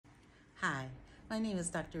Hi, my name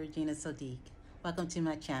is Dr. Regina Sodiq. Welcome to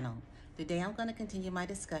my channel. Today I'm going to continue my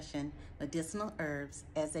discussion, medicinal herbs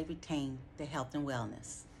as they pertain to health and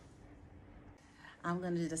wellness. I'm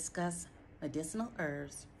going to discuss medicinal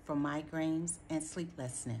herbs for migraines and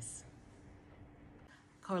sleeplessness.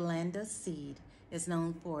 Coriander seed is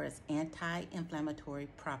known for its anti-inflammatory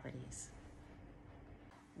properties.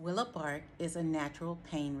 Willow bark is a natural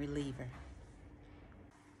pain reliever.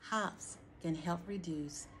 Hops can help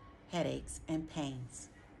reduce headaches and pains.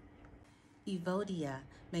 Evodia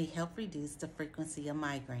may help reduce the frequency of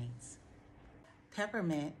migraines.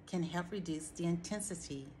 Peppermint can help reduce the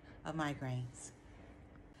intensity of migraines.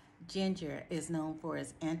 Ginger is known for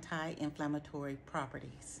its anti-inflammatory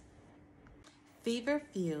properties.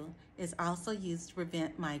 Feverfew is also used to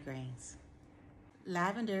prevent migraines.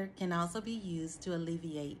 Lavender can also be used to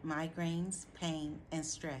alleviate migraines, pain, and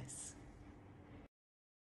stress.